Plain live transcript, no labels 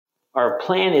our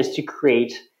plan is to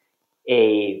create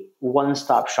a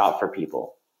one-stop shop for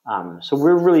people. So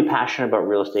we're really passionate about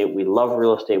real estate. We love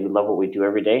real estate. We love what we do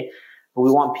every day. But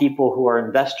we want people who are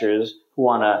investors who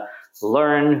want to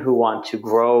learn, who want to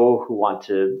grow, who want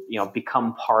to,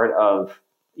 become part of,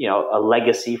 a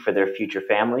legacy for their future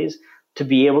families, to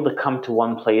be able to come to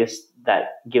one place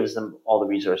that gives them all the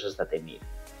resources that they need.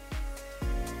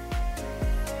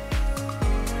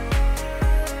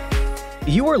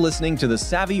 You are listening to the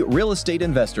Savvy Real Estate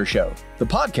Investor Show, the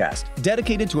podcast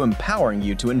dedicated to empowering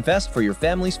you to invest for your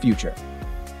family's future.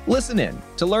 Listen in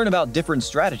to learn about different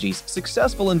strategies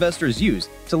successful investors use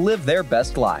to live their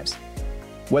best lives.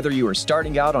 Whether you are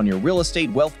starting out on your real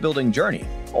estate wealth building journey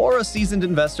or a seasoned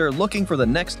investor looking for the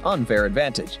next unfair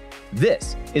advantage,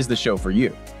 this is the show for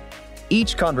you.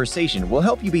 Each conversation will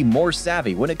help you be more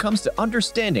savvy when it comes to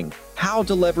understanding how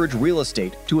to leverage real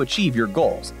estate to achieve your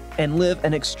goals and live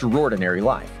an extraordinary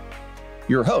life.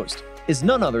 Your host is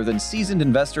none other than seasoned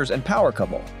investors and power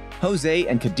couple, Jose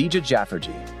and Khadija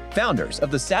Jafferji, founders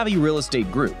of the Savvy Real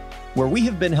Estate Group, where we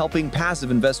have been helping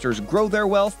passive investors grow their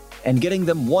wealth and getting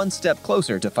them one step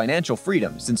closer to financial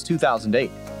freedom since 2008.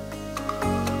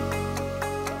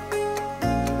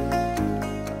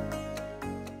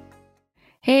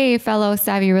 Hey, fellow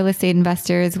Savvy Real Estate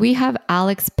investors. We have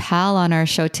Alex Pal on our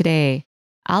show today.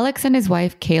 Alex and his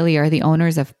wife, Kaylee, are the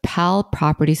owners of Pal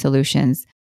Property Solutions,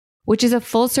 which is a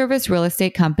full-service real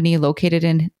estate company located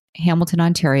in Hamilton,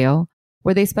 Ontario,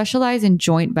 where they specialize in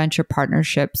joint venture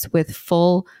partnerships with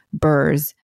full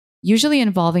BRRRRs, usually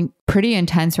involving pretty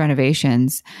intense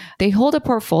renovations. They hold a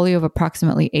portfolio of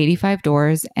approximately 85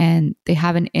 doors, and they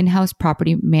have an in-house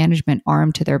property management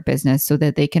arm to their business so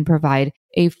that they can provide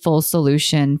a full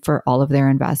solution for all of their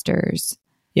investors.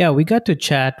 Yeah, we got to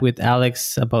chat with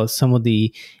Alex about some of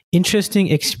the interesting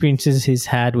experiences he's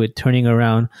had with turning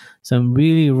around some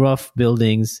really rough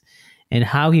buildings and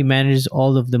how he manages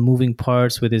all of the moving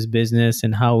parts with his business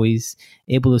and how he's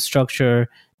able to structure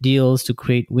deals to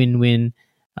create win-win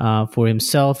for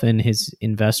himself and his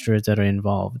investors that are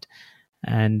involved.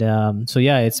 And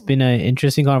it's been an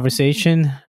interesting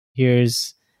conversation.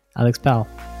 Here's Alex Pal.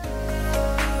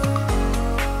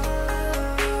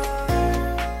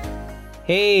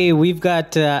 Hey, we've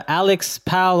got Alex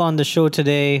Pal on the show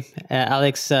today.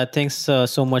 Alex, thanks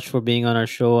so much for being on our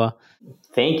show.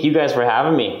 Thank you guys for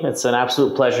having me. It's an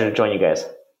absolute pleasure to join you guys.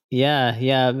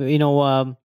 Yeah.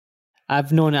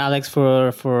 I've known Alex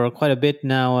for quite a bit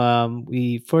now.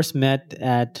 We first met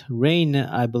at REIN,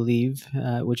 I believe,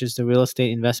 which is the Real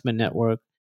Estate Investment Network.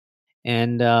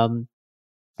 And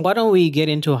why don't we get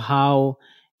into how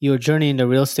your journey in the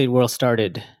real estate world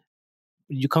started?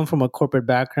 You come from a corporate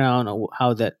background, or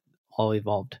how that all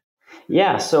evolved?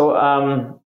 Yeah.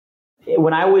 So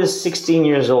when I was 16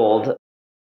 years old,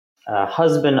 a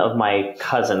husband of my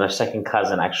cousin, or second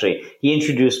cousin, actually, he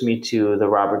introduced me to the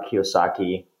Robert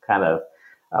Kiyosaki kind of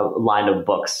line of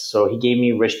books. So he gave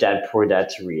me Rich Dad, Poor Dad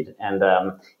to read. And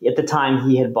at the time,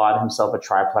 he had bought himself a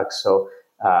triplex. So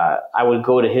I would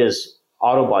go to his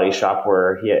auto body shop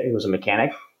where he was a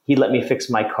mechanic. He'd let me fix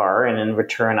my car, and in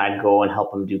return, I'd go and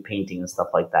help him do painting and stuff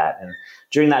like that. And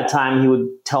during that time, he would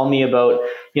tell me about,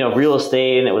 real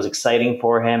estate, and it was exciting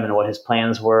for him and what his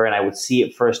plans were. And I would see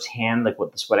it firsthand, like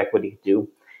what the sweat equity could do.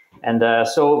 And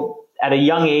so at a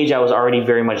young age, I was already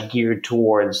very much geared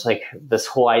towards like this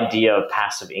whole idea of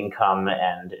passive income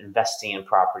and investing in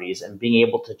properties and being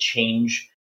able to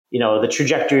change, the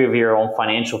trajectory of your own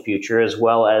financial future, as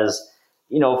well as,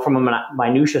 from a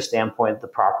minutia standpoint, the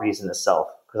properties in itself.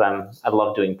 Because I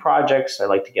love doing projects. I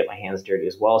like to get my hands dirty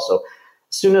as well. So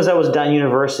as soon as I was done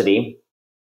university,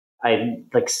 I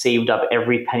saved up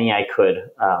every penny I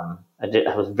could. I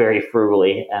was very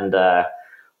frugally, and I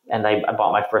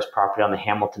bought my first property on the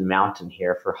Hamilton Mountain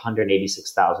here for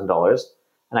 $186,000.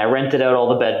 And I rented out all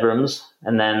the bedrooms,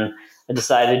 and then I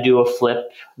decided to do a flip,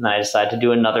 and then I decided to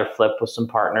do another flip with some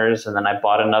partners, and then I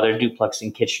bought another duplex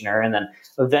in Kitchener, and then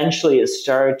eventually it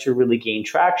started to really gain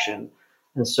traction.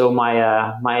 And so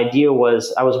my idea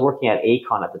was, I was working at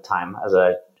Aecon at the time as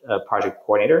a project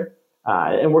coordinator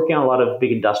and working on a lot of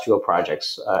big industrial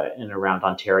projects in and around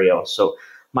Ontario. So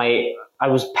I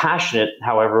was passionate,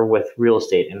 however, with real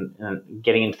estate and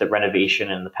getting into the renovation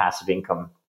and the passive income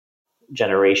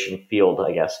generation field,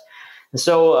 I guess. And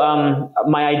so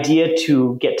my idea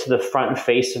to get to the front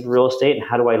face of real estate and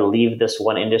how do I leave this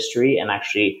one industry and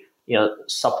actually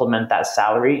supplement that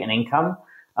salary and income.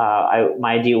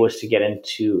 My idea was to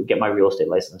get my real estate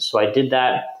license. So I did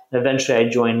that. And eventually I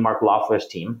joined Mark Loeffler's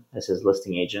team as his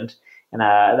listing agent. And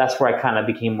that's where I kind of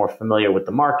became more familiar with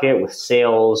the market, with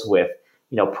sales, with,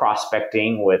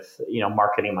 prospecting, with,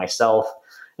 marketing myself.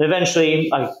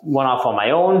 eventually I went off on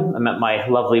my own. I met my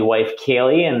lovely wife,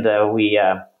 Kaylee, and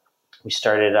we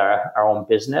started our own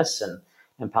business,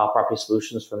 and Pal Property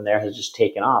Solutions from there has just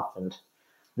taken off. And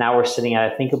now we're sitting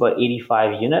at, I think, about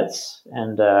 85 units,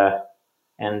 and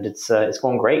it's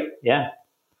going great. Yeah.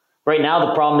 Right now,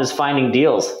 the problem is finding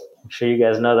deals. I'm sure you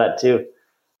guys know that too.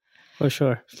 For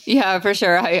sure. Yeah, for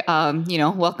sure.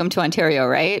 Welcome to Ontario,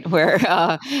 right? Where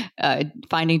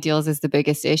finding deals is the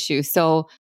biggest issue. So,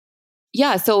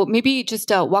 yeah. So maybe just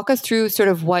walk us through sort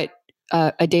of what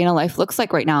a day in a life looks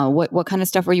like right now. What kind of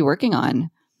stuff are you working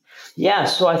on? Yeah,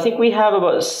 so I think we have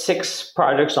about 6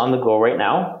 projects on the go right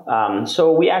now.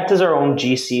 So we act as our own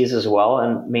GCs as well,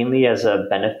 and mainly as a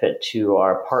benefit to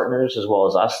our partners as well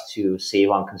as us to save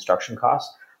on construction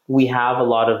costs. We have a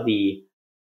lot of we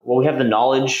have the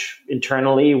knowledge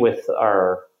internally with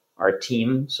our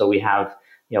team. So we have,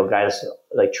 guys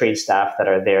like trade staff that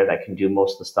are there that can do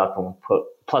most of the stuff. And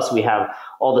plus we have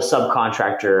all the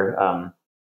subcontractor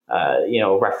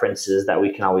references that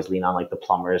we can always lean on, like the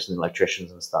plumbers and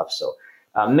electricians and stuff. So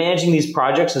managing these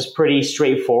projects is pretty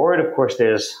straightforward. Of course,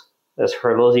 there's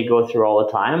hurdles you go through all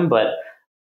the time, but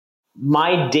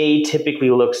my day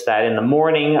typically looks that in the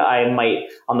morning, I might,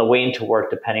 on the way into work,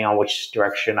 depending on which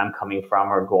direction I'm coming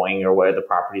from or going or where the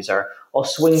properties are, I'll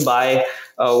swing by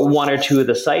 1 or 2 of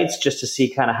the sites just to see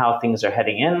kind of how things are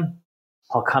heading in.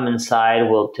 I'll come inside.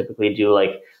 We'll typically do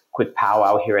like quick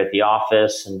powwow here at the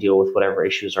office and deal with whatever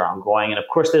issues are ongoing. And of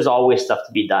course, there's always stuff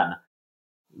to be done,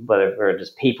 whether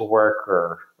it's paperwork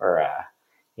or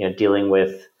dealing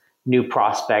with new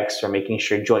prospects or making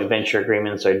sure joint venture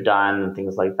agreements are done and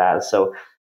things like that. So,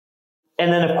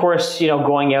 and then of course,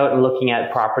 going out and looking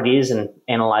at properties and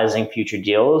analyzing future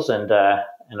deals and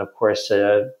of course,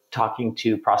 talking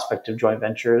to prospective joint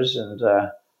ventures and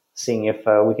seeing if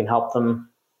we can help them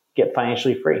get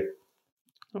financially free.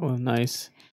 Oh,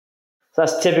 nice. So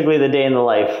that's typically the day in the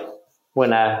life when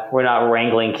we're not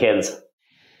wrangling kids.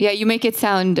 Yeah, you make it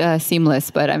sound seamless,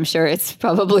 but I'm sure it's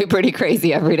probably pretty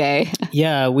crazy every day.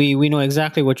 Yeah, we know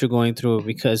exactly what you're going through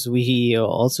because we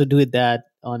also do that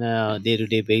on a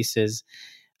day-to-day basis.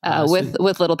 With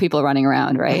little people running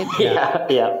around, right?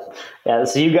 Yeah.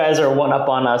 So you guys are one up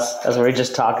on us, as we were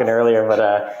just talking earlier,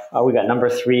 but we got number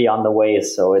 3 on the way,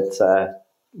 so it's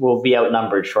we'll be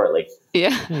outnumbered shortly.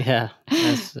 Yeah.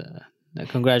 That's,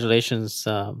 congratulations.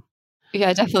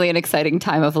 Yeah, definitely an exciting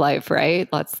time of life, right?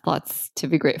 Lots to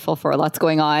be grateful for. Lots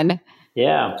going on.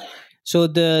 Yeah. So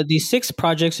the 6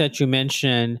 projects that you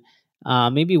mentioned,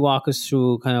 maybe walk us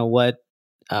through kind of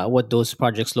what those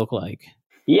projects look like.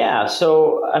 Yeah.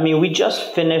 So, we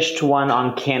just finished one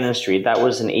on Cannon Street. That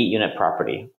was an 8-unit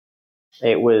property.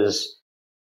 It was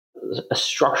a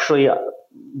structurally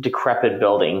decrepit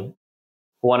building.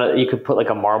 You could put like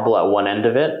a marble at one end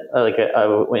of it,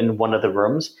 in one of the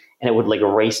rooms, and it would like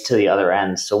race to the other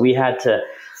end. So we had to,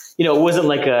 it wasn't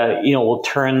like we'll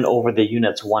turn over the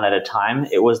units one at a time.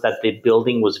 It was that the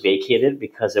building was vacated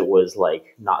because it was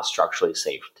like not structurally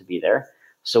safe to be there.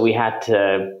 So we had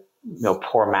to,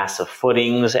 pour massive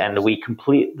footings, and the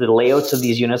layouts of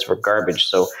these units were garbage.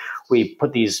 So we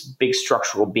put these big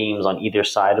structural beams on either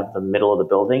side of the middle of the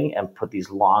building and put these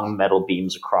long metal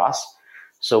beams across.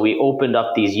 So we opened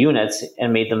up these units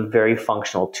and made them very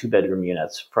functional 2-bedroom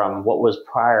units from what was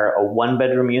prior a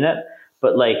 1-bedroom unit,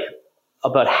 but like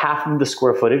about half of the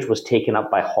square footage was taken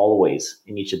up by hallways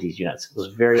in each of these units. It was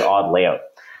a very odd layout.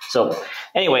 So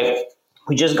anyway,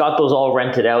 we just got those all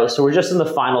rented out. So we're just in the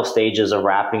final stages of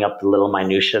wrapping up the little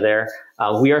minutia there.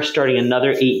 We are starting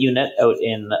another 8-unit out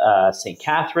in St.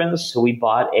 Catharines. So we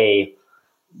bought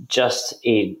just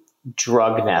a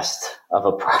drug nest of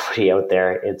a property out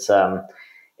there.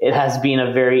 It has been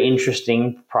a very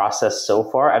interesting process so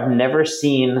far. I've never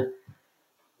seen,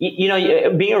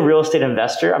 being a real estate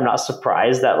investor, I'm not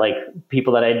surprised that like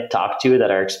people that I talk to that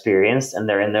are experienced and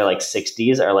they're in their like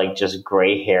 60s are like just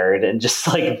gray haired and just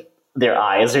like their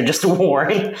eyes are just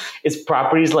worn. It's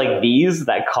properties like these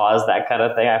that cause that kind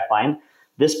of thing. I find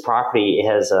this property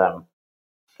has,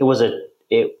 it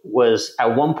was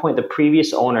at one point the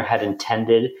previous owner had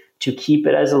intended to keep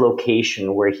it as a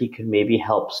location where he could maybe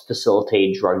help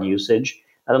facilitate drug usage,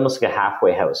 almost like a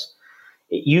halfway house.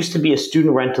 It used to be a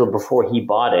student rental before he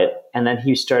bought it, and then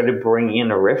he started bringing in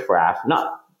a riffraff,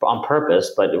 not on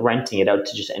purpose, but renting it out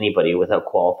to just anybody without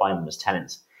qualifying them as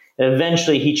tenants. And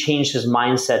eventually he changed his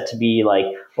mindset to be like,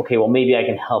 okay, well, maybe I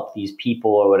can help these people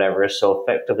or whatever. So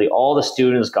effectively all the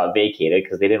students got vacated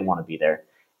because they didn't want to be there.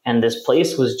 And this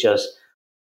place was just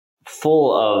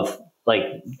full of like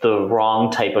the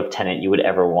wrong type of tenant you would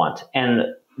ever want. And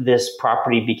this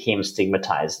property became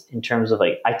stigmatized in terms of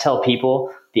like, I tell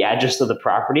people the address of the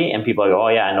property and people are like, oh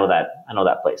yeah, I know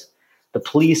that place. The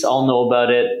police all know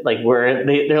about it. Like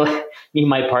they're like, me and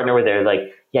my partner were there.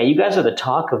 Like, yeah, you guys are the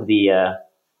talk of the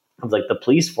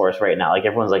police force right now. Like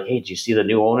everyone's like, hey, do you see the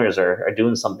new owners are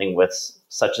doing something with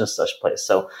such and such place?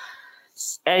 So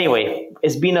anyway,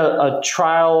 it's been a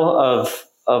trial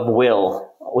of will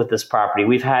with this property.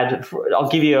 We've had, I'll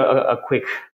give you a quick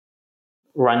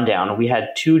rundown. We had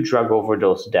 2 drug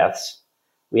overdose deaths.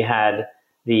 We had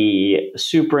the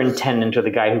superintendent, or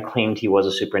the guy who claimed he was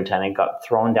a superintendent, got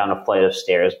thrown down a flight of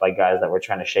stairs by guys that were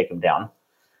trying to shake him down.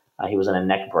 He was in a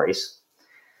neck brace.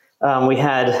 We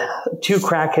had 2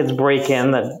 crackheads break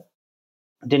in that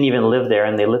didn't even live there,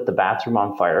 and they lit the bathroom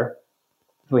on fire.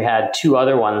 We had 2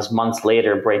 other ones months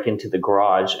later break into the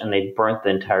garage, and they burnt the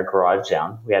entire garage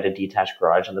down. We had a detached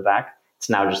garage in the back. It's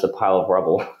now just a pile of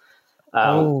rubble.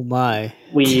 Oh my!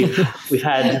 We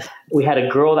had a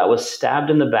girl that was stabbed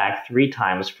in the back 3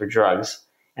 times for drugs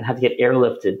and had to get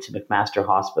airlifted to McMaster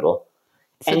Hospital.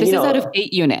 So this is out of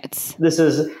 8 units. This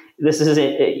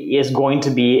is going to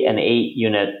be an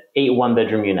 8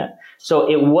 one-bedroom unit. So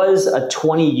it was a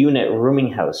 20-unit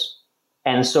rooming house.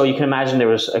 And so you can imagine there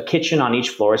was a kitchen on each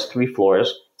floor. It's 3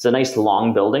 floors. It's a nice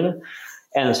long building.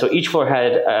 And so each floor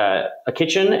had a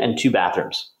kitchen and 2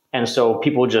 bathrooms. And so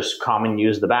people just commonly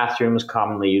use the bathrooms,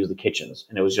 commonly use the kitchens.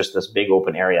 And it was just this big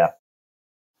open area.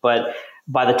 But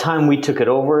by the time we took it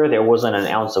over, there wasn't an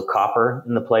ounce of copper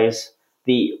in the place.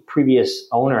 The previous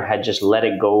owner had just let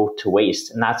it go to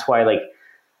waste. And that's why, like,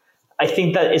 I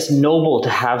think that it's noble to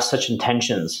have such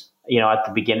intentions, at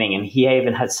the beginning. And he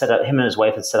even had him and his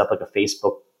wife had set up like a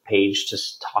Facebook page to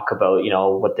talk about,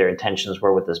 what their intentions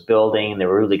were with this building. And they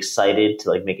were really excited to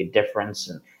like make a difference.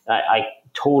 And I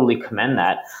totally commend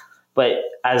that. But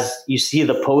as you see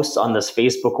the posts on this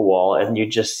Facebook wall, and you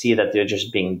just see that they're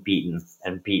just being beaten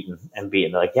and beaten and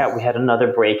beaten. They're like, yeah, we had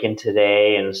another break-in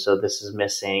today, and so this is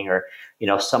missing. Or,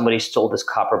 somebody stole this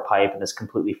copper pipe and it's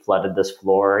completely flooded this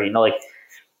floor.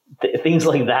 Things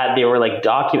like that. They were like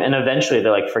and eventually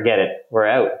they're like, forget it, we're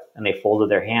out. And they folded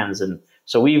their hands. And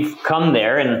so we've come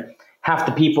there, and half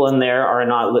the people in there are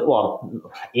not,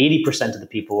 80% of the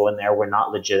people in there were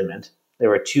not legitimate. There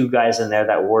were 2 guys in there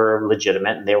that were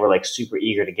legitimate, and they were like super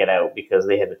eager to get out because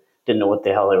they didn't know what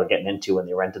the hell they were getting into when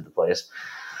they rented the place.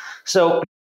 So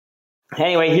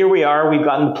anyway, here we are. We've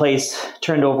gotten the place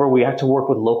turned over. We have to work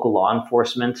with local law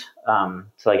enforcement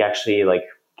to actually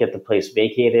get the place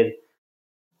vacated.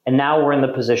 And now we're in the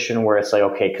position where it's like,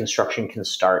 okay, construction can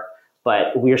start,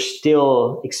 but we're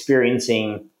still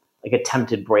experiencing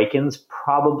attempted break-ins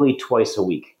probably twice a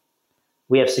week.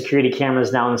 We have security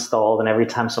cameras now installed, and every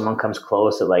time someone comes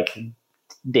close, it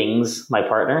dings my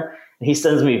partner. And he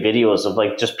sends me videos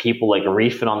of just people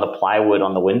reefing on the plywood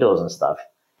on the windows and stuff.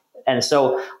 And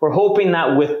so we're hoping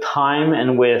that with time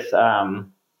and with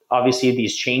obviously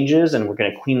these changes, and we're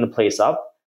going to clean the place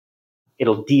up,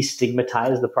 it'll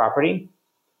destigmatize the property.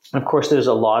 And of course, there's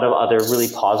a lot of other really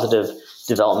positive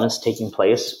developments taking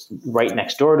place right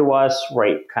next door to us,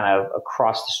 right kind of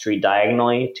across the street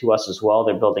diagonally to us as well.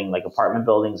 They're building apartment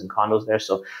buildings and condos there.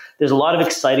 So there's a lot of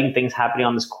exciting things happening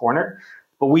on this corner,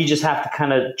 but we just have to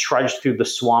kind of trudge through the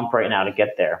swamp right now to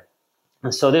get there.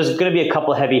 And so there's going to be a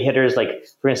couple of heavy hitters.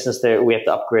 For instance, we have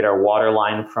to upgrade our water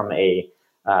line from a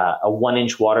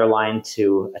 1-inch water line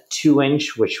to a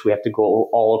 2-inch, which we have to go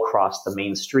all across the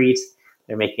main street.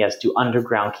 They're making us do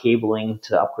underground cabling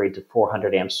to upgrade to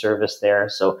 400 amp service there.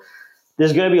 So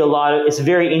there's going to be it's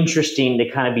very interesting to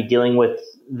kind of be dealing with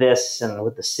this and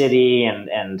with the city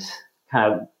and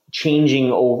kind of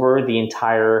changing over the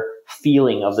entire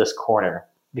feeling of this corner,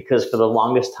 because for the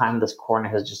longest time, this corner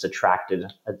has just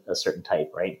attracted a certain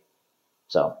type, right?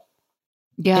 So.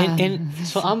 Yeah. And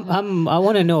so I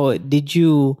want to know, did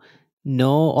you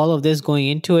know all of this going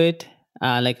into it?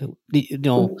 We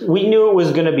knew it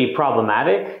was going to be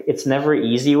problematic. It's never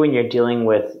easy when you're dealing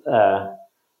with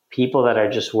people that are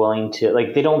just willing to,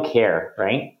 they don't care,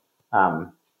 right?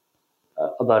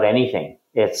 About anything.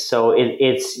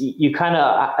 You kind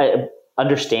of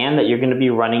understand that you're going to be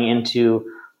running into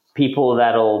people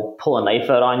that'll pull a knife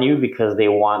out on you because they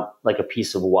want a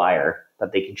piece of wire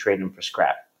that they can trade them for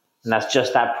scrap. And that's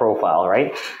just that profile,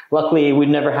 right? Luckily, we've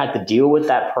never had to deal with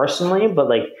that personally, but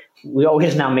we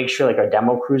always now make sure our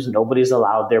demo crews, nobody's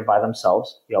allowed there by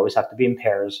themselves. You always have to be in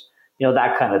pairs,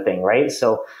 that kind of thing, right?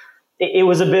 So it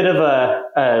was a bit of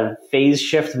a phase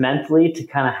shift mentally to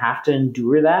kind of have to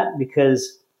endure that,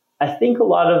 because I think a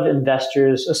lot of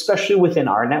investors, especially within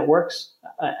our networks,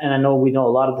 and I know we know a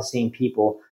lot of the same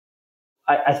people,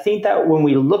 I think that when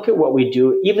we look at what we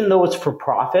do, even though it's for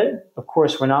profit, of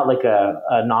course, we're not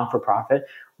a non-for-profit,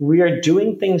 we are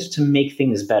doing things to make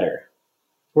things better.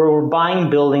 where we're buying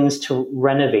buildings to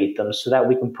renovate them so that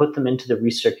we can put them into the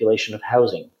recirculation of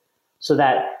housing. So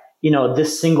that,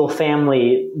 this single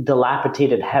family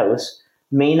dilapidated house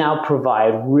may now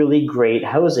provide really great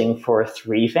housing for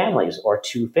 3 families or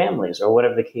 2 families or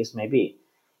whatever the case may be.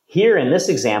 Here in this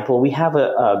example, we have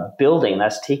a building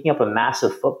that's taking up a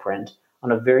massive footprint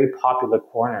on a very popular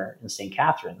corner in St.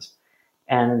 Catharines.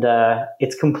 And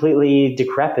it's completely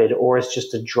decrepit, or it's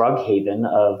just a drug haven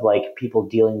of like people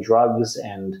dealing drugs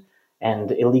and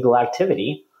illegal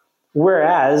activity.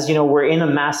 Whereas, we're in a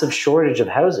massive shortage of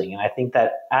housing. And I think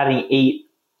that adding 8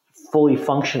 fully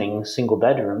functioning single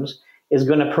bedrooms is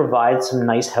going to provide some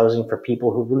nice housing for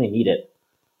people who really need it,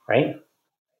 right?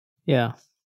 Yeah.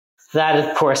 That,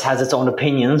 of course, has its own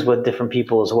opinions with different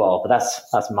people as well, but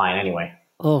that's mine anyway.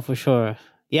 Oh, for sure.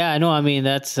 Yeah, I know. I mean,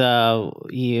 that's, kudos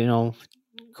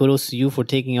to you for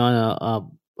taking on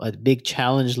a big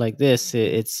challenge like this.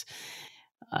 It's,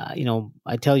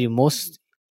 I tell you, most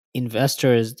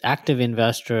investors, active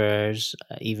investors,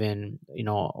 even,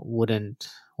 wouldn't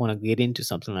want to get into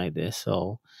something like this.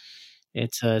 So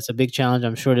it's a big challenge.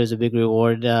 I'm sure there's a big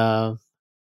reward at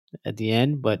the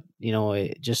end, but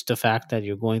just the fact that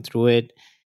you're going through it,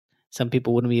 some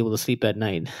people wouldn't be able to sleep at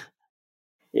night.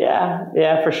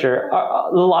 Yeah, for sure.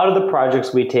 A lot of the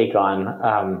projects we take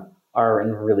on are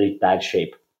in really bad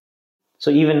shape.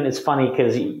 So even it's funny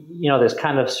because, there's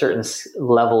kind of certain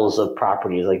levels of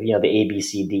properties, like, the A, B,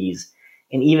 C, Ds.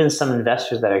 And even some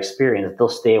investors that are experienced, they'll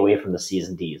stay away from the C's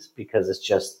and D's because it's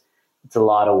a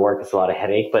lot of work. It's a lot of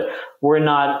headache. But we're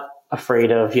not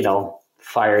afraid of,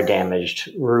 fire damaged,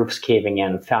 roofs caving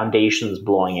in, foundations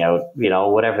blowing out,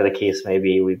 whatever the case may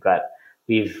be.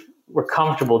 We're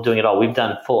comfortable doing it all. We've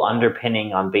done full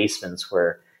underpinning on basements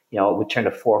where, we turned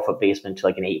a 4-foot basement to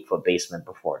like an 8-foot basement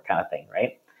before, kind of thing,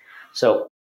 right? So,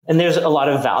 and there's a lot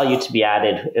of value to be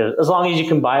added as long as you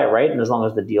can buy it right and as long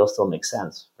as the deal still makes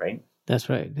sense, right? That's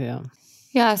right. Yeah.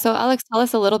 Yeah. So Alex, tell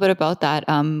us a little bit about that.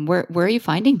 Where are you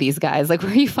finding these guys? Like,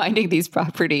 where are you finding these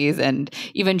properties? And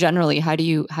even generally, how do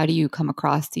you come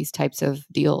across these types of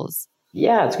deals?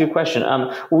 Yeah, it's a good question.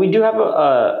 We do have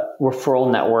a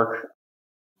referral network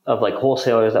of like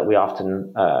wholesalers that we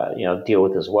often, deal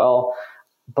with as well.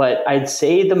 But I'd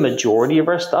say the majority of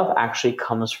our stuff actually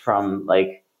comes from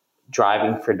like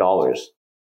driving for dollars.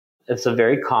 It's a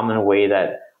very common way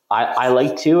that I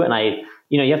like to, and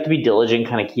you have to be diligent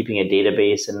kind of keeping a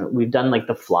database. And we've done like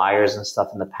the flyers and stuff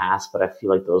in the past, but I feel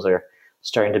like those are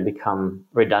starting to become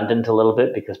redundant a little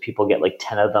bit because people get like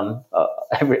 10 of them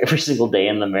every single day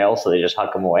in the mail. So they just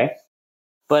huck them away.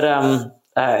 But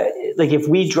like if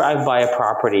we drive by a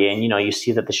property and, you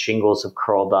see that the shingles have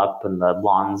curled up and the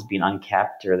lawn's being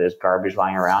unkept or there's garbage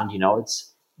lying around,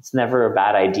 it's never a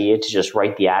bad idea to just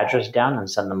write the address down and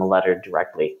send them a letter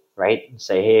directly, right? And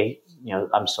say, hey,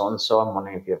 I'm so-and-so. I'm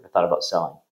wondering if you ever thought about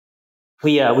selling.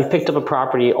 We picked up a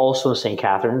property also in St.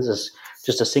 Catharines. It's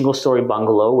just a single-story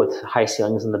bungalow with high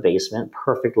ceilings in the basement,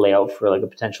 perfect layout for like a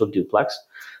potential duplex.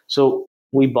 So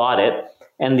we bought it,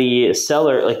 and the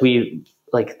seller,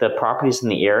 the properties in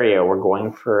the area were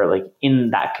going for like in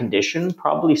that condition,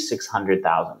 probably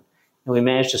 $600,000. And we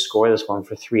managed to score this one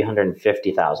for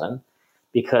 $350,000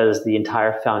 because the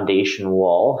entire foundation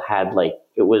wall had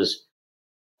it was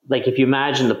like, if you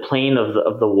imagine the plane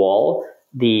of the wall,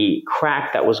 the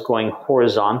crack that was going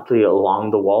horizontally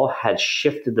along the wall had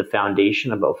shifted the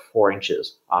foundation about 4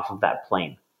 inches off of that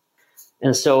plane.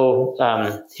 And so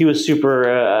he was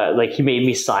super, he made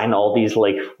me sign all these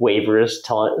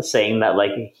waivers saying that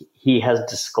he has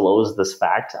disclosed this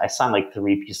fact. I signed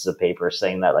 3 pieces of paper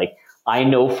saying that I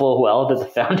know full well that the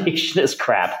foundation is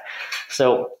crap.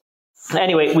 So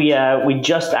anyway, we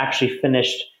just actually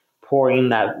finished pouring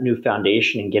that new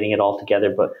foundation and getting it all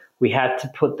together, but we had to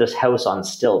put this house on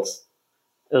stilts.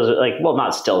 It was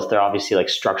not stilts, they're obviously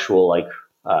structural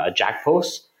jack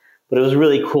posts. But it was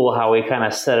really cool how we kind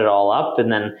of set it all up,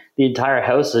 and then the entire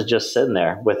house is just sitting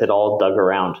there with it all dug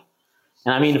around.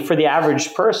 And I mean, for the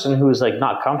average person who's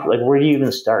not comfortable, where do you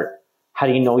even start? How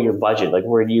do you know your budget?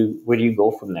 Where do you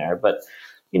go from there? But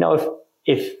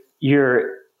if you're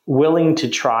willing to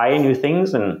try new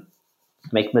things and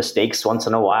make mistakes once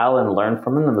in a while and learn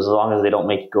from them, as long as they don't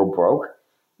make you go broke,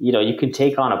 you can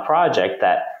take on a project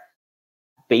that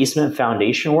basement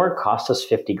foundation work cost us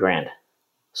 $50,000.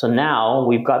 So now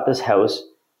we've got this house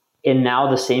in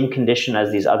now the same condition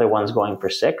as these other ones going for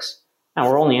 $6 million, and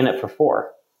we're only in it for $4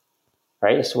 million,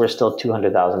 right? So we're still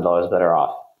 $200,000 better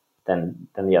off than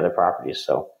the other properties.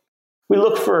 So we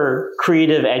look for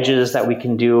creative edges that we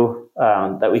can do,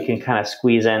 that we can kind of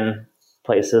squeeze in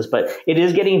places, but it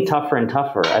is getting tougher and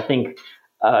tougher. I think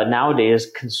nowadays,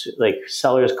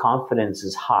 sellers' confidence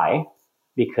is high,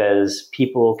 because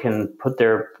people can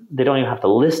they don't even have to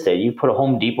list it. You put a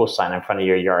Home Depot sign in front of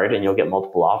your yard and you'll get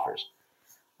multiple offers.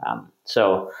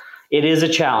 So it is a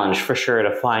challenge for sure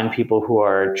to find people who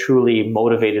are truly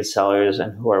motivated sellers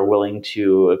and who are willing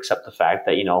to accept the fact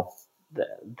that,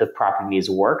 the property needs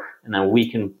work, and then we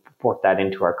can work that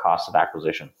into our cost of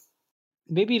acquisition.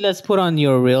 Maybe let's put on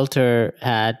your realtor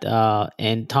hat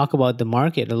and talk about the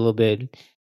market a little bit.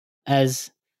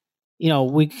 As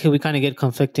we kind of get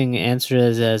conflicting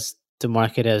answers as the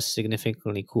market has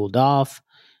significantly cooled off.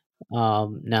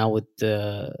 Now with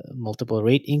the multiple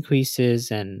rate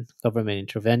increases and government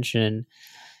intervention,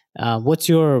 what's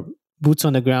your boots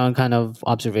on the ground kind of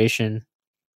observation?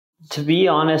 To be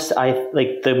honest,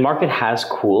 the market has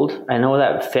cooled. I know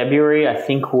that February, I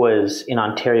think, was in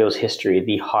Ontario's history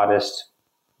the hottest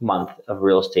month of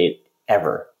real estate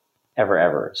ever.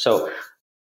 So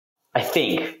I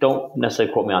think, don't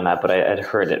necessarily quote me on that, but I'd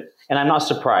heard it. And I'm not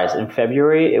surprised. In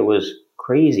February, it was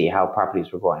crazy how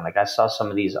properties were going. Like I saw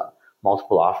some of these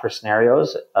multiple offer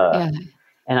scenarios. And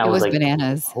I was like,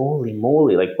 bananas. Holy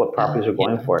moly, like what properties are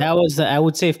going for. That was, I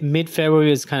would say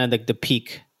mid-February is kind of like the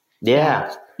peak.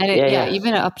 Yeah. And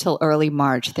even up till early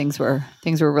March, things were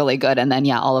really good. And then,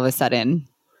 all of a sudden.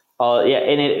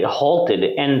 And it halted.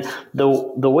 And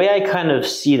the way I kind of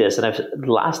see this, and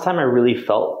the last time I really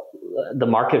felt the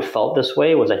market felt this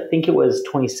way was, I think it was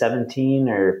 2017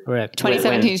 or correct.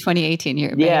 2017,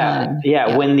 2018.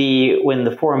 When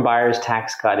the foreign buyers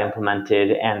tax got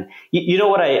implemented, and you know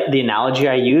what the analogy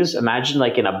I use? Imagine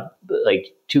like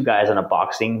two guys in a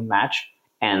boxing match,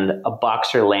 and a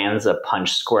boxer lands a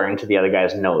punch square into the other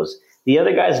guy's nose. The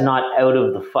other guy's not out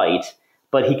of the fight,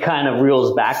 but he kind of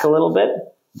reels back a little bit.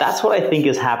 That's what I think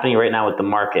is happening right now with the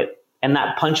market. And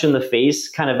that punch in the face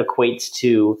kind of equates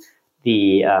to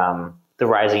the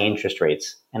rising interest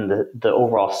rates and the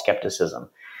overall skepticism.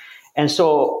 And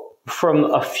so from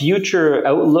a future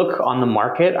outlook on the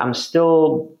market, I'm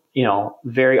still,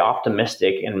 very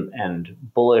optimistic and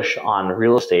bullish on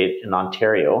real estate in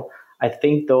Ontario. I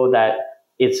think though that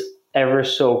it's ever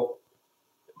so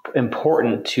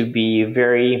important to be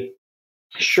very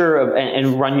sure of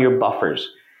and run your buffers,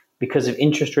 because if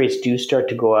interest rates do start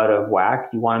to go out of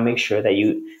whack, you want to make sure that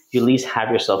you at least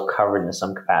have yourself covered in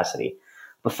some capacity.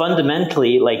 But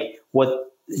fundamentally,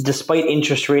 despite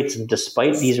interest rates and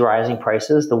despite these rising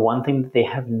prices, the one thing that they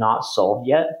have not solved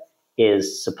yet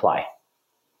is supply.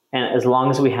 And as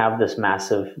long as we have this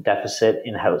massive deficit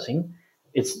in housing,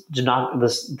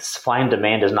 the supply and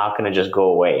demand is not going to just go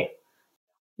away.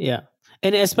 Yeah.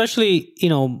 And especially,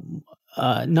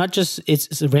 not just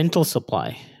it's rental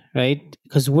supply, right?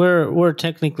 Because we're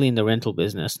technically in the rental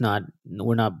business,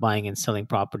 we're not buying and selling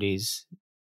properties.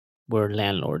 We're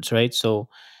landlords, right? So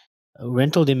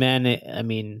rental demand,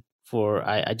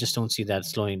 I just don't see that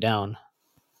slowing down.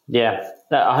 Yeah,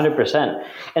 100%.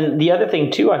 And the other thing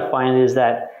too, I find is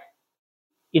that,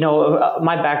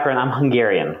 my background, I'm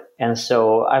Hungarian. And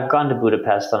so I've gone to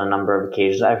Budapest on a number of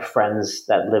occasions. I have friends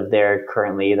that live there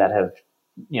currently that have,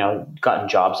 gotten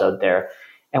jobs out there.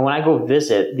 And when I go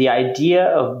visit, the idea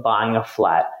of buying a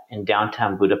flat in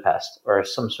downtown Budapest or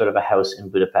some sort of a house in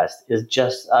Budapest is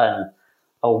just a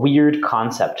weird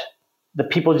concept. The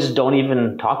people just don't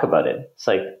even talk about it. It's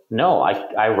like, no,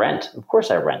 I rent. Of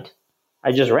course I rent.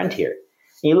 I just rent here.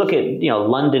 And you look at,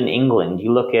 London, England,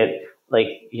 you look at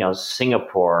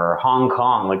Singapore or Hong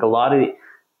Kong, like a lot of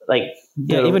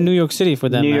even New York City for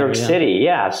that New York City.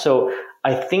 Yeah. So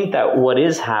I think that what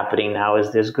is happening now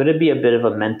is there's going to be a bit of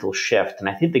a mental shift. And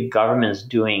I think the government's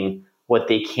doing what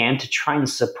they can to try and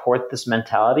support this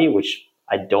mentality, which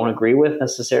I don't agree with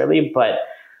necessarily, but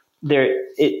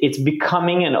it's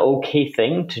becoming an okay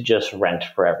thing to just rent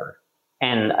forever.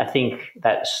 And I think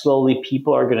that slowly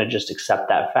people are going to just accept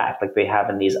that fact, like they have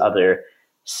in these other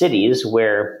cities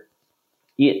where,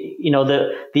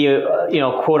 the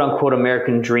quote unquote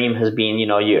American dream has been,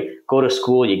 you go to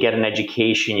school, you get an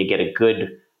education, you get a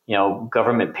good,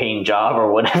 government paying job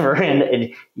or whatever.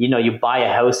 And you buy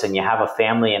a house and you have a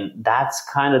family. And that's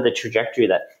kind of the trajectory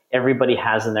that everybody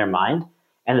has in their mind.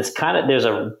 And it's there's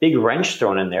a big wrench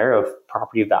thrown in there of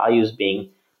property values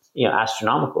being,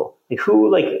 astronomical. Like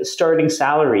who starting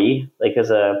salary,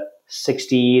 as a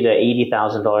 $60,000 to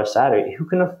 $80,000 salary, who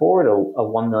can afford a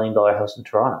 $1 million house in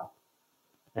Toronto?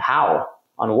 How?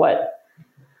 On what?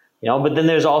 But then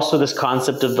there's also this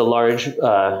concept of the large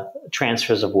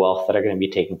transfers of wealth that are going to be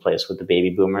taking place with the baby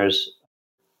boomers.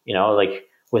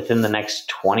 Within the next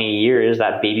 20 years,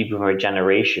 that baby boomer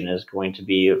generation is going to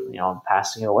be,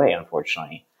 passing away,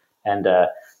 unfortunately. And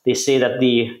they say that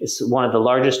it's one of the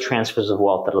largest transfers of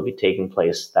wealth that will be taking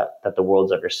place that the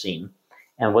world's ever seen.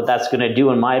 And what that's going to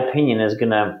do, in my opinion, is going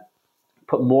to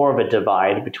put more of a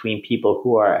divide between people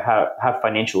who have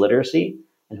financial literacy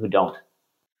and who don't.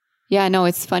 Yeah, no,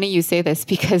 it's funny you say this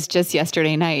because just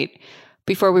yesterday night,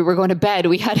 before we were going to bed,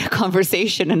 we had a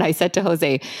conversation and I said to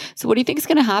Jose, so what do you think is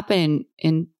going to happen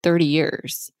in 30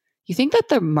 years? You think that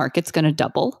the market's going to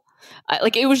double?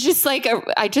 It was just like,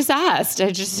 I just asked,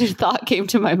 a thought came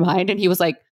to my mind and he was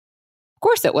like, of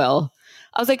course it will.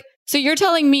 I was like, so you're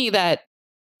telling me that,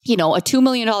 a $2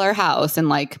 million house in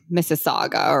like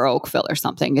Mississauga or Oakville or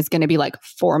something is going to be like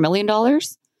 $4 million?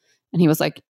 And he was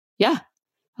like, yeah.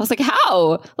 I was like,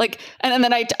 how? And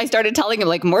then I started telling him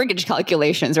like mortgage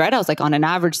calculations, right? I was like, on an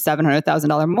average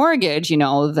 $700,000 mortgage,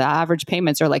 the average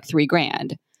payments are like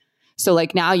 $3,000. So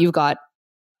like now you've got,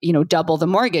 double the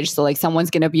mortgage. So like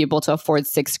someone's going to be able to afford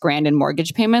 $6,000 in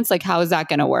mortgage payments. Like, how is that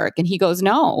going to work? And he goes,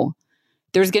 no,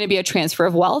 there's going to be a transfer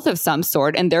of wealth of some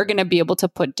sort. And they're going to be able to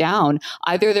put down,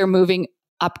 either they're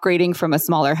upgrading from a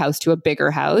smaller house to a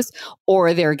bigger house,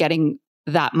 or they're getting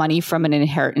that money from an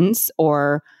inheritance,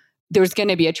 or there's going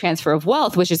to be a transfer of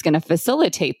wealth, which is going to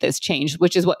facilitate this change,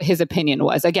 which is what his opinion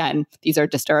was. Again, these are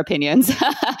just our opinions.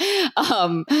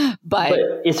 But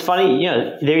it's funny,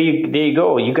 there you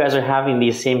go. You guys are having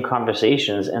these same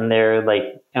conversations, and they're like,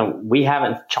 and we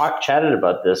haven't chatted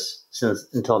about this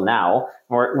until now.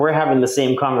 We're having the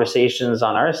same conversations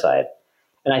on our side.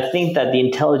 And I think that the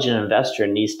intelligent investor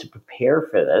needs to prepare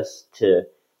for this to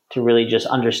really just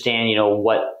understand,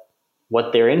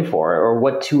 what they're in for or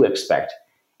what to expect.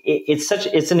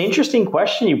 It's an interesting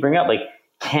question you bring up. Like,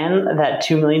 can that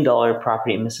 $2 million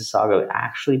property in Mississauga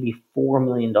actually be $4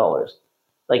 million?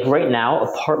 Like right now,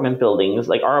 apartment buildings,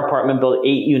 like our apartment building,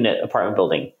 8-unit apartment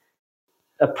building,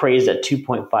 appraised at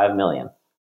 $2.5 million.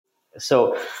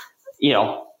 So,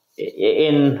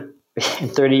 in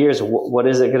 30 years, what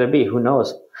is it going to be? Who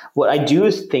knows? What I do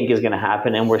think is going to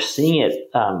happen, and we're seeing it.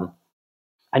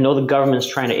 I know the government's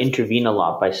trying to intervene a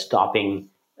lot by stopping,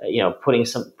 putting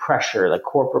some pressure, like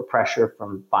corporate pressure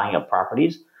from buying up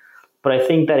properties. But I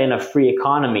think that in a free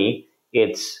economy,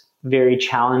 it's very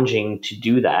challenging to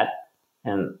do that.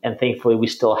 And thankfully, we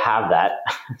still have that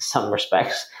in some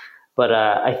respects. But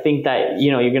I think that,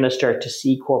 you're going to start to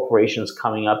see corporations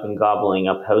coming up and gobbling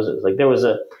up houses. Like there was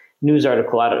a news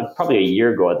article out probably a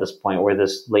year ago at this point where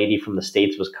this lady from the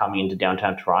States was coming into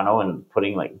downtown Toronto and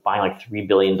buying like $3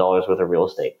 billion worth of real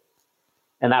estate.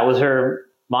 And that was her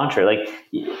mantra. Like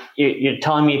you're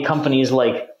telling me companies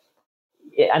like,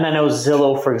 and I know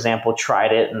Zillow, for example,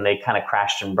 tried it and they kind of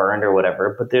crashed and burned or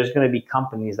whatever, but there's going to be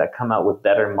companies that come out with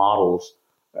better models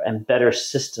and better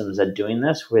systems at doing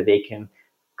this, where they can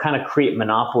kind of create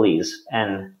monopolies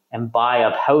and buy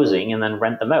up housing and then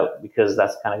rent them out, because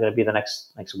that's kind of going to be the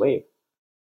next wave.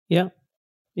 Yeah,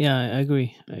 I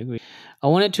agree. I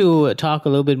wanted to talk a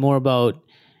little bit more about,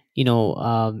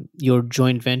 your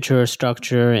joint venture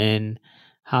structure and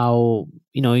how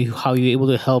you're able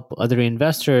to help other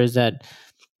investors that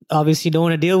obviously don't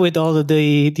want to deal with all of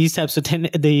these types of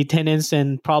the tenants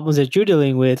and problems that you're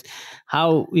dealing with.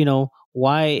 How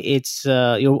why it's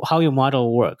how your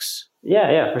model works.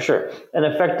 Yeah, for sure. And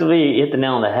effectively, you hit the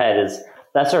nail on the head.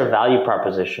 That's our value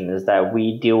proposition, is that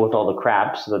we deal with all the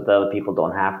crap so that the other people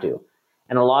don't have to.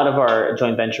 And a lot of our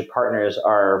joint venture partners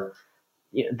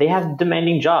they have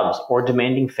demanding jobs or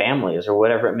demanding families or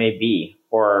whatever it may be,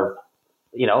 or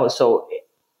so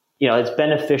it's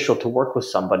beneficial to work with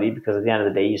somebody, because at the end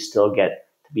of the day, you still get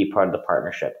to be part of the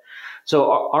partnership.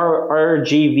 So our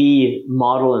JV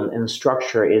model and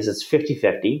structure is it's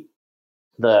 50-50.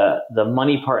 The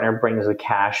money partner brings the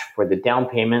cash for the down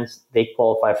payments, they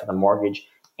qualify for the mortgage,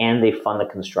 and they fund the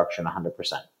construction 100%.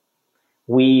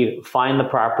 We find the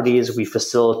properties, we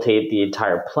facilitate the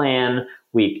entire plan,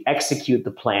 we execute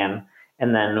the plan,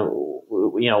 and then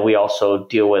we also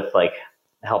deal with like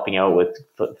helping out with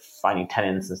finding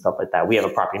tenants and stuff like that. We have a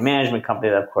property management company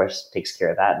that, of course, takes care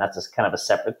of that, and that's just kind of a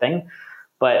separate thing.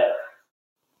 But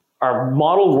our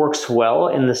model works well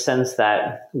in the sense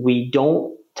that we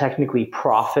don't technically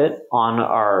profit on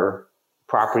our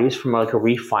properties from like a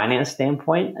refinance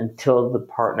standpoint until the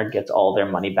partner gets all their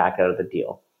money back out of the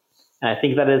deal. And I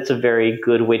think that it's a very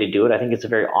good way to do it. I think it's a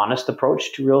very honest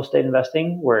approach to real estate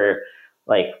investing, where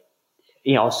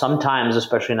sometimes,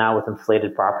 especially now with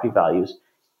inflated property values,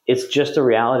 it's just a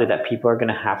reality that people are going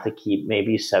to have to keep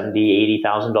maybe $70,000,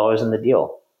 $80,000 in the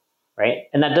deal, right?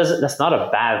 And that's not a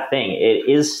bad thing. It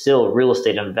is still real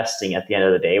estate investing at the end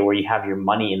of the day, where you have your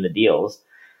money in the deals.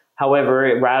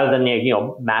 However, rather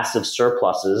than massive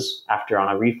surpluses after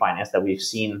on a refinance that we've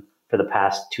seen for the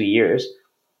past 2 years,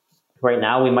 right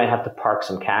now we might have to park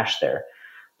some cash there.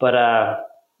 But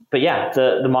yeah,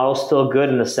 the model's still good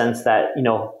in the sense that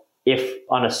if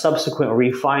on a subsequent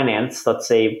refinance, let's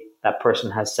say that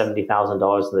person has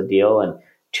 $70,000 in the deal, and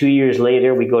 2 years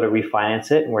later we go to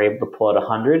refinance it and we're able to pull out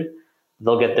 100,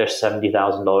 they'll get their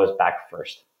 $70,000 back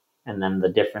first. And then the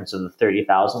difference of the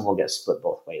 30,000 will get split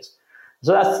both ways.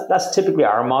 So that's typically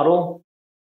our model.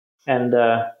 And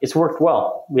it's worked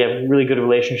well. We have really good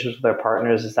relationships with our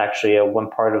partners. It's actually one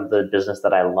part of the business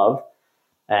that I love.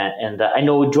 And I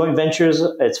know with joint ventures,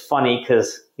 it's funny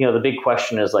because, the big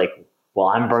question is like, well,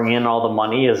 I'm bringing in all the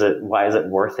money. Why is it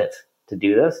worth it to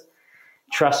do this?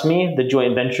 Trust me, the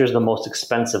joint venture is the most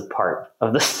expensive part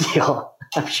of this deal.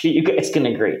 I'm sure you guys can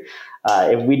agree.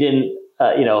 If we didn't,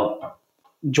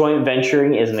 joint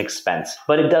venturing is an expense,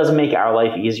 but it does make our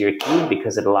life easier too,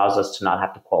 because it allows us to not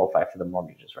have to qualify for the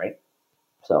mortgages, right?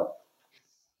 So.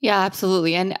 Yeah,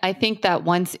 absolutely. And I think that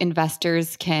once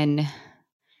investors can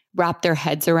wrap their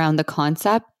heads around the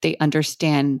concept, they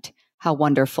understand how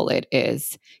wonderful it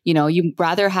is. You'd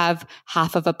rather have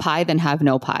half of a pie than have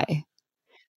no pie.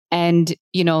 And,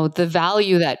 the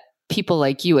value that people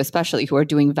like you, especially who are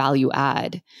doing value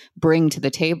add, bring to the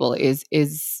table is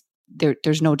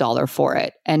there's no dollar for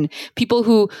it. And people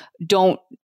who don't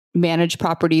manage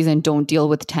properties and don't deal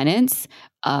with tenants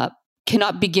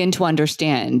cannot begin to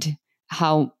understand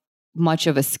how much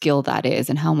of a skill that is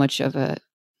and how much of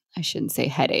I shouldn't say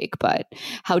headache, but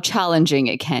how challenging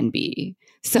it can be.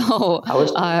 So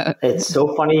it's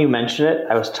so funny you mention it.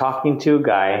 I was talking to a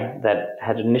guy that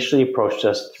had initially approached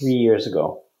us 3 years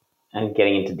ago and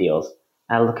getting into deals.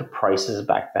 And I look at prices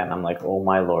back then. I'm like, oh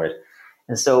my Lord.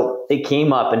 And so it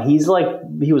came up and he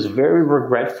was very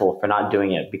regretful for not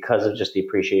doing it because of just the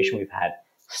appreciation we've had.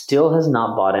 Still has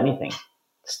not bought anything.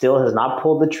 Still has not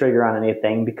pulled the trigger on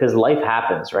anything because life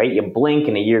happens, right? You blink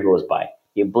and a year goes by.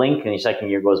 You blink and a second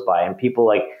year goes by. And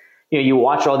people you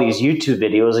watch all these YouTube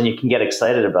videos and you can get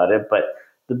excited about it. But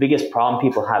the biggest problem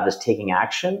people have is taking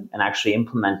action and actually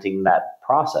implementing that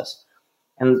process.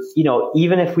 And,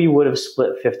 even if we would have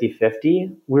split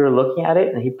 50-50, we were looking at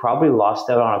it and he probably lost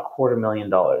out on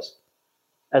 $250,000,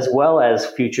 as well as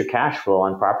future cash flow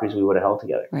on properties we would have held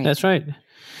together. Right. That's right.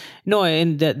 No,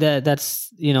 and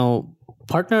that's,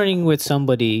 partnering with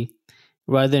somebody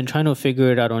rather than trying to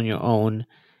figure it out on your own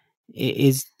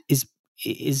is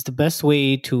the best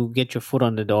way to get your foot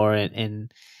on the door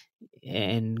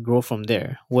and grow from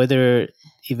there. Whether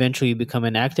eventually you become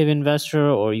an active investor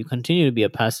or you continue to be a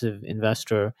passive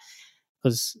investor,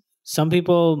 because some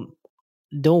people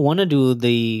don't want to do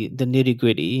the nitty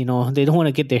gritty. They don't want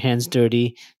to get their hands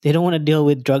dirty. They don't want to deal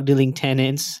with drug dealing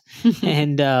tenants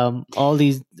and all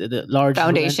these the large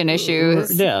foundation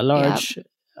issues. Yeah, large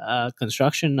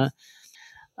construction.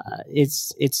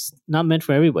 It's not meant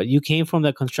for everybody. You came from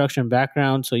the construction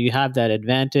background, so you have that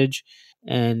advantage,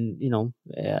 and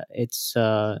it's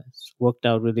worked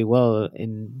out really well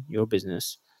in your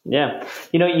business. Yeah,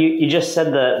 you just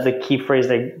said the key phrase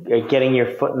there, getting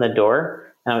your foot in the door.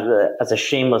 As a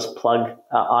shameless plug,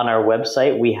 on our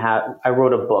website I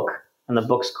wrote a book, and the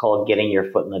book's called "Getting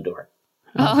Your Foot in the Door."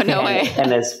 Oh, no way!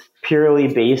 And it's purely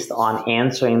based on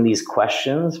answering these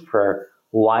questions for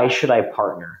why should I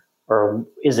partner? Or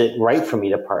is it right for me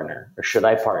to partner? Or should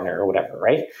I partner? Or whatever,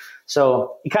 right?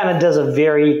 So it kind of does a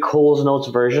very Coles Notes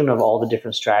version of all the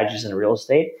different strategies in real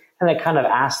estate. And it kind of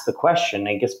asks the question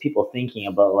and gets people thinking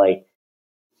about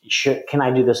can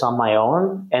I do this on my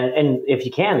own? And if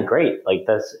you can, great.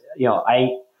 That's,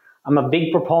 I'm a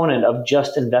big proponent of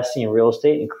just investing in real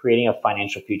estate and creating a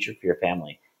financial future for your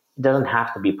family. It doesn't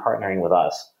have to be partnering with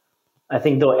us. I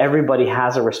think though everybody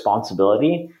has a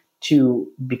responsibility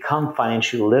to become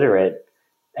financially literate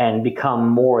and become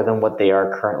more than what they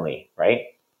are currently, right?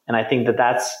 And I think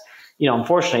that's,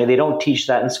 unfortunately, they don't teach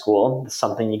that in school. It's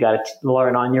something you got to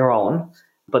learn on your own.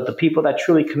 But the people that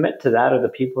truly commit to that are the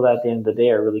people that at the end of the day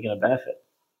are really going to benefit.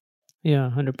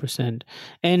 Yeah, 100%.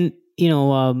 And,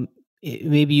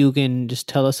 maybe you can just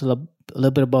tell us a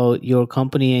little bit about your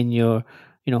company and your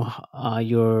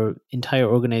entire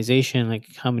organization,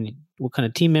 what kind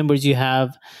of team members you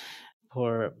have,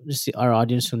 for just our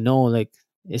audience to know,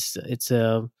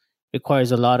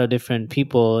 requires a lot of different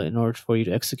people in order for you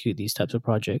to execute these types of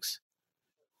projects.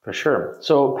 For sure.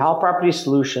 So PAL Property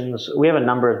Solutions, we have a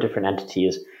number of different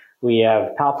entities. We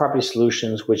have PAL Property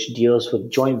Solutions, which deals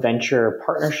with joint venture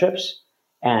partnerships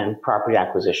and property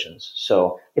acquisitions.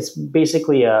 So it's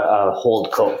basically a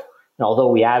holdco. And although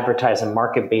we advertise and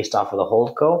market based off of the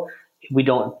holdco, we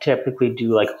don't typically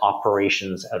do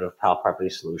operations out of PAL Property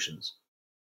Solutions.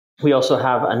 We also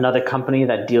have another company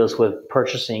that deals with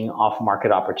purchasing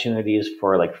off-market opportunities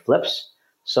for flips.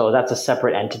 So that's a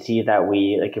separate entity that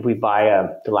we, if we buy a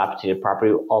dilapidated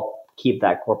property, I'll keep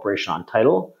that corporation on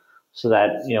title so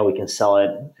that, we can sell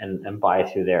it and buy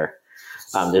through there.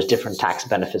 There's different tax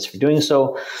benefits for doing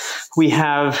so. We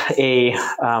have a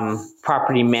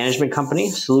property management company,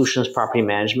 Solutions Property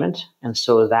Management. And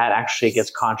so that actually gets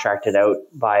contracted out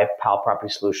by PAL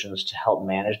Property Solutions to help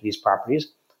manage these properties.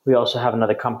 We also have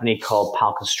another company called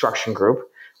PAL Construction Group,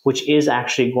 which is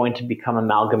actually going to become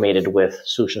amalgamated with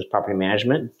Solutions Property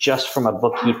Management, just from a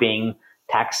bookkeeping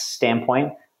tax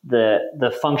standpoint.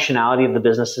 The functionality of the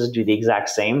businesses do the exact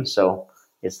same. So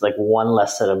it's like one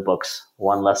less set of books,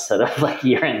 one less set of like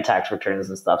year-end tax returns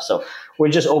and stuff. So we're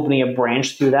just opening a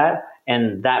branch through that.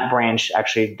 And that branch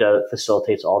actually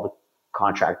facilitates all the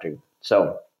contracting.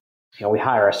 So, we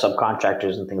hire our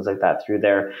subcontractors and things like that through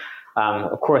there.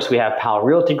 Of course, we have PAL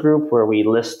Realty Group, where we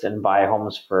list and buy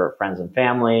homes for friends and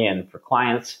family and for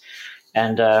clients.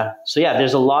 And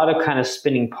there's a lot of kind of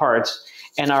spinning parts.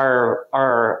 And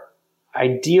our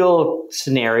ideal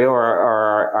scenario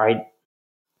or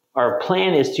our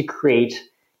plan is to create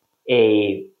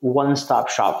a one-stop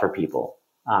shop for people.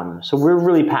 So we're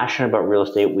really passionate about real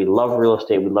estate. We love real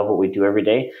estate. We love what we do every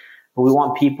day. But we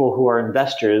want people who are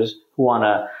investors who want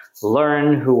to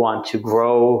learn, who want to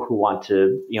grow, who want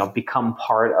to, become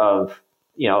part of,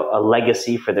 a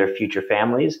legacy for their future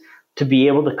families, to be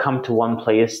able to come to one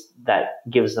place that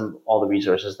gives them all the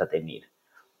resources that they need.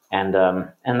 And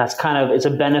that's kind of, it's a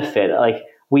benefit. Like,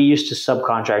 we used to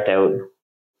subcontract out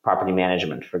property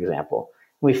management, for example.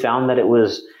 We found that it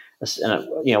was,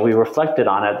 we reflected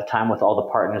on it at the time with all the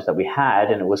partners that we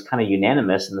had, and it was kind of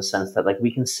unanimous in the sense that, like,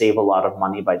 we can save a lot of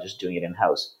money by just doing it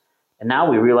in-house. And now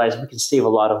we realize we can save a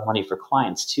lot of money for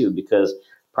clients too, because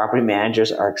property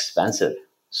managers are expensive.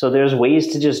 So there's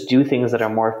ways to just do things that are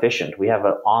more efficient. We have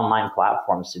online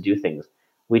platforms to do things.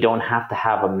 We don't have to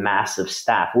have a massive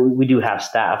staff. We do have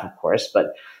staff, of course,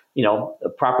 but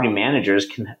property managers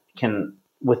can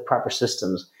with proper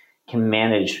systems can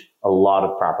manage a lot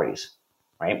of properties,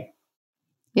 right?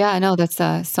 Yeah, no, that's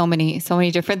so many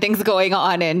different things going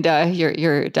on, and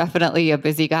you're definitely a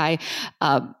busy guy.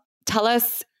 Tell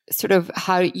us sort of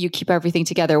how you keep everything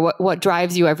together. What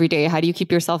drives you every day? How do you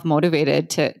keep yourself motivated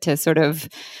to sort of?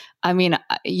 I mean,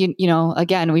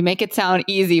 again, we make it sound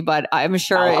easy, but I'm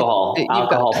sure alcohol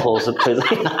pulls it.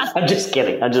 I'm just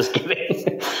kidding. It's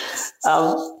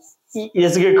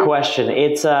a good question.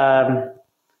 It's you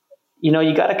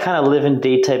got to kind of live in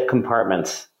day-type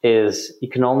compartments. Is you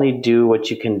can only do what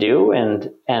you can do,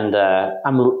 and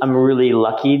I'm really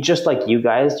lucky, just like you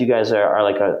guys. You guys are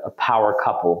like a power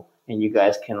couple, and you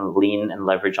guys can lean and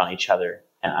leverage on each other.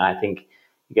 And I think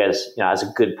you guys, as a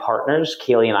good partners,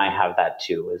 Kaylee and I have that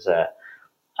too.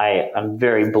 I'm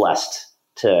very blessed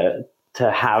to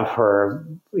have her,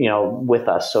 with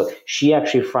us. So she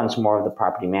actually fronts more of the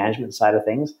property management side of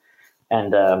things,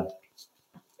 and of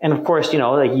course,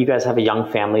 like, you guys have a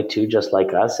young family too, just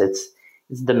like us. It's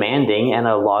demanding, and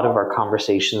a lot of our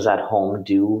conversations at home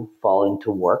do fall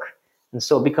into work, and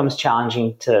so it becomes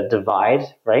challenging to divide,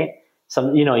 right?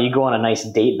 Some, you go on a nice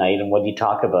date night, and what you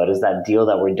talk about is that deal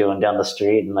that we're doing down the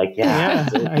street, and like, yeah,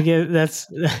 I get that's.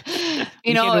 Can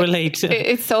relate.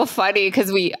 It's so funny because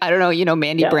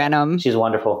Mandy Branham. She's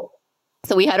wonderful.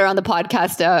 So we had her on the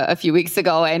podcast a few weeks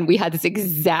ago, and we had this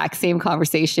exact same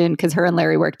conversation because her and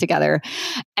Larry work together.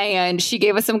 And she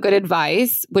gave us some good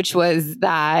advice, which was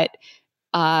that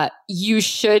you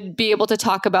should be able to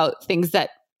talk about things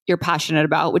that you're passionate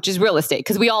about, which is real estate,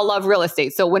 because we all love real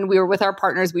estate. So when we were with our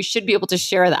partners, we should be able to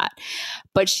share that.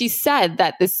 But she said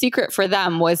that the secret for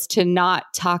them was to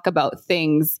not talk about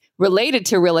things related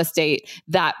to real estate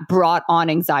that brought on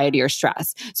anxiety or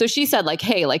stress. So she said, like,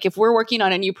 hey, like, if we're working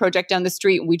on a new project down the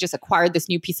street and we just acquired this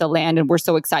new piece of land and we're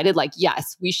so excited, like,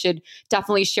 yes, we should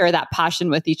definitely share that passion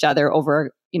with each other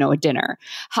over, a dinner.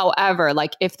 However,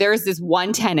 like, if there's this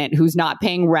one tenant who's not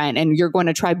paying rent and you're going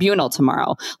to tribunal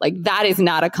tomorrow, like, that is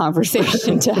not a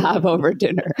conversation to have over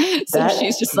dinner. So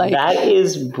she's just like, that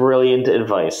is brilliant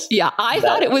advice. Yeah. I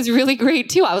thought it was really great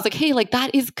too. I was like, hey, like,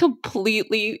 that is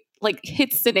completely, like,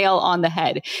 hits the nail on the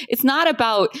head. It's not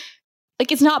about,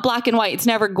 like, it's not black and white. It's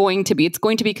never going to be. It's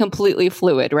going to be completely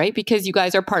fluid, right? Because you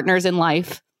guys are partners in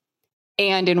life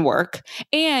and in work,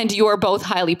 and you are both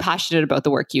highly passionate about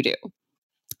the work you do.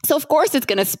 So of course it's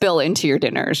going to spill into your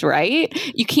dinners, right?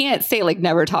 You can't say, like,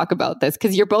 never talk about this,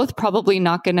 because you're both probably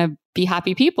not going to be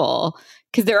happy people,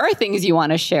 because there are things you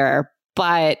want to share,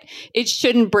 but it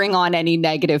shouldn't bring on any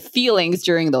negative feelings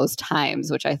during those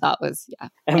times, which I thought was, yeah.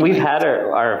 And we've had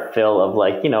our fill of,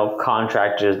 like,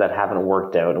 contractors that haven't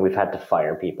worked out and we've had to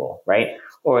fire people, right?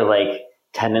 Or like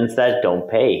tenants that don't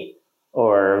pay,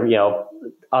 or, you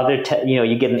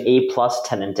get an A+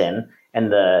 tenant in, and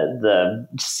the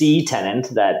C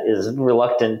tenant that is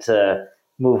reluctant to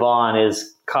move on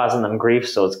is causing them grief.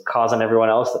 So it's causing everyone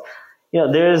else.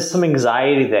 there's some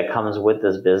anxiety that comes with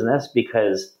this business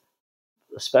because,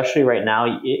 especially right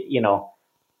now, you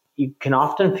can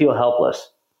often feel helpless.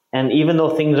 And even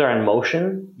though things are in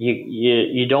motion,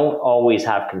 you don't always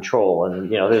have control. And,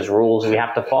 there's rules we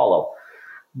have to follow.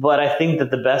 But I think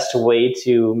that the best way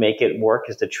to make it work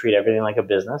is to treat everything like a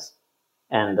business.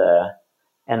 And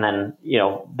then,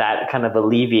 that kind of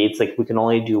alleviates, like, we can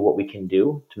only do what we can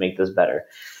do to make this better.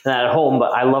 And at home,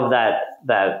 but I love that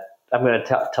I'm going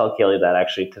to tell Kaylee that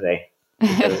actually today.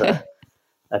 Because,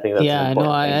 I think that's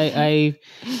I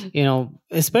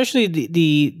especially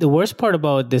the worst part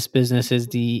about this business is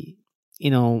the,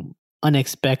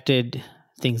 unexpected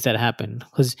things that happen,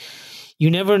 because you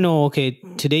never know, okay,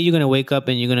 today you're going to wake up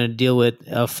and you're going to deal with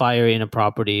a fire in a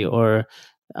property or,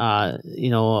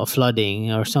 a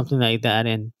flooding or something like that.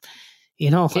 And,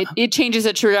 it changes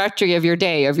the trajectory of your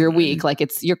day, of your week. Like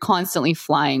you're constantly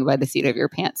flying by the seat of your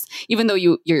pants, even though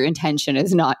your intention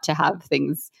is not to have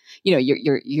things,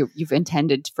 you've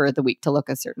intended for the week to look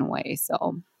a certain way.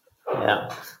 So,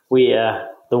 yeah,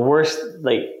 the worst,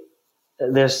 like,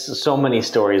 there's so many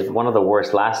stories. One of the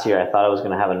worst last year, I thought I was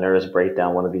going to have a nervous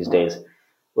breakdown one of these days,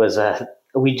 was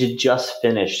we just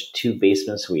finished 2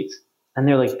 basement suites and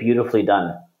they're like beautifully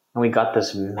done. And we got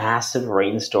this massive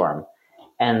rainstorm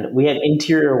and we had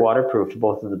interior waterproofed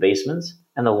both of the basements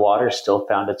and the water still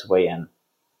found its way in.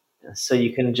 So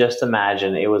you can just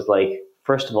imagine, it was like,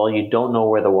 first of all, you don't know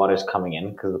where the water's coming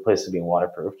in because the place is being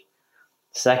waterproofed.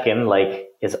 Second, like,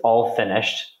 it's all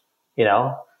finished,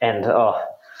 and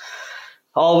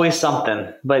always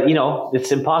something. But,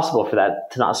 it's impossible for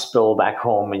that to not spill back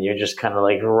home and you're just kind of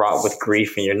like wrought with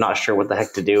grief and you're not sure what the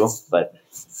heck to do, but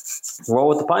roll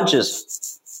with the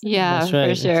punches. Yeah, that's right,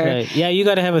 for sure. That's right. Yeah, you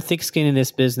got to have a thick skin in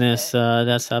this business.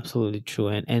 That's absolutely true.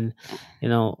 And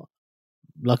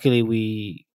luckily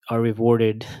we are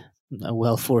rewarded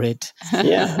well for it.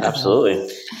 Yeah,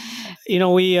 absolutely.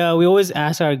 We always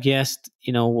ask our guests,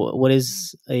 what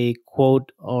is a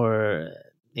quote or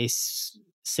a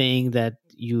saying that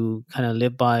you kind of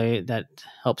live by that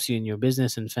helps you in your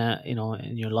business and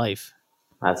in your life?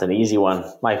 That's an easy one.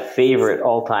 My favorite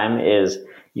all time is,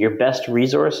 your best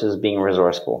resource is being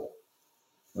resourceful.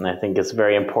 And I think it's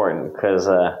very important because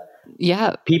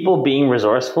people being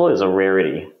resourceful is a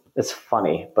rarity. It's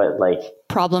funny, but like,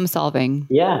 problem solving.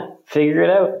 Yeah, figure it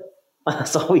out.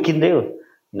 That's all we can do.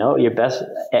 Your best,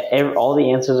 all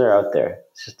the answers are out there.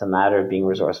 It's just a matter of being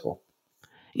resourceful.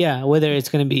 Yeah, whether it's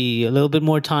going to be a little bit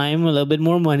more time, a little bit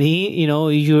more money,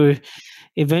 you're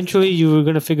going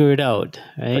to figure it out,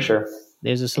 right? For sure.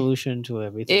 There's a solution to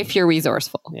everything. If you're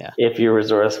resourceful. Yeah. If you're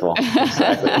resourceful.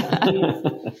 Exactly.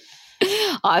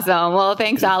 Awesome. Well,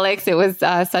 thanks, Alex. It was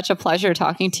such a pleasure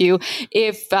talking to you.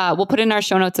 If we'll put in our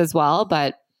show notes as well,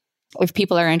 but if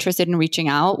people are interested in reaching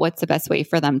out, what's the best way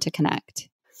for them to connect?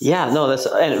 Yeah, no,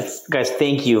 and guys,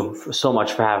 thank you so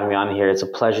much for having me on here. It's a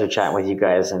pleasure chatting with you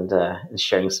guys and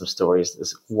sharing some stories.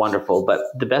 It's wonderful. But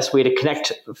the best way to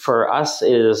connect for us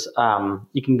is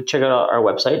you can check out our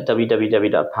website,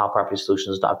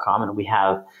 www.palpropertysolutions.com. And we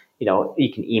have,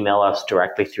 you can email us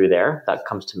directly through there. That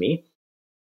comes to me.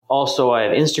 Also, I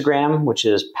have Instagram, which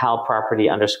is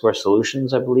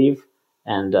palproperty_solutions, I believe.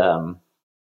 And of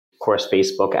course,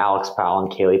 Facebook, Alex Pal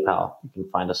and Kaylee Pal. You can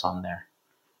find us on there.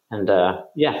 And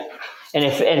and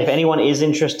if anyone is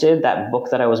interested, that book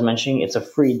that I was mentioning, it's a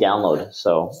free download,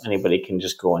 so anybody can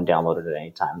just go and download it at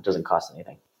any time. It doesn't cost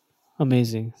anything.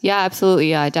 Amazing. Yeah,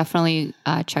 absolutely. Definitely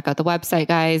check out the website,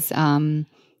 guys.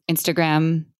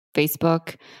 Instagram,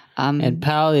 Facebook, and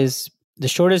Pal is the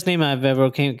shortest name I've ever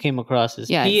came across. Is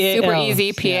P-A-L. Super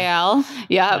easy. PAL. Yep.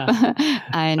 Yeah.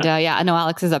 And I know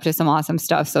Alex is up to some awesome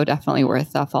stuff, so definitely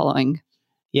worth following.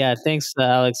 Yeah, thanks,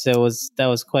 Alex. That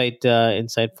was quite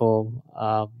insightful.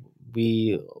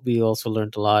 We also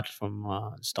learned a lot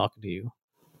from just talking to you.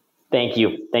 Thank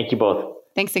you. Thank you both.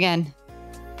 Thanks again.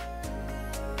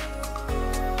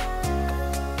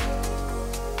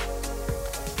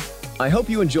 I hope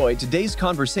you enjoyed today's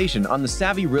conversation on the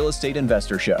Savvy Real Estate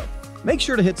Investor Show. Make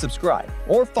sure to hit subscribe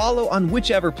or follow on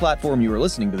whichever platform you are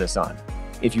listening to this on.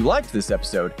 If you liked this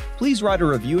episode, please write a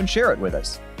review and share it with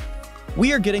us.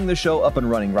 We are getting the show up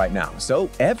and running right now, so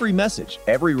every message,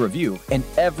 every review, and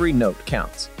every note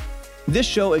counts. This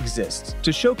show exists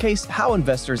to showcase how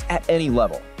investors at any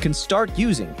level can start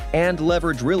using and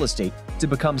leverage real estate to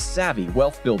become savvy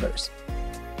wealth builders.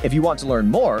 If you want to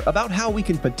learn more about how we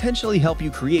can potentially help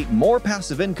you create more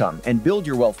passive income and build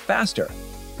your wealth faster,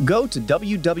 go to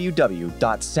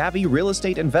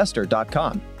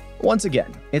www.savvyrealestateinvestor.com. Once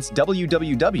again, it's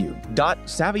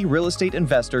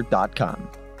www.savvyrealestateinvestor.com.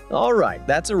 All right,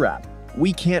 that's a wrap.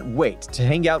 We can't wait to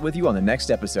hang out with you on the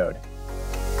next episode.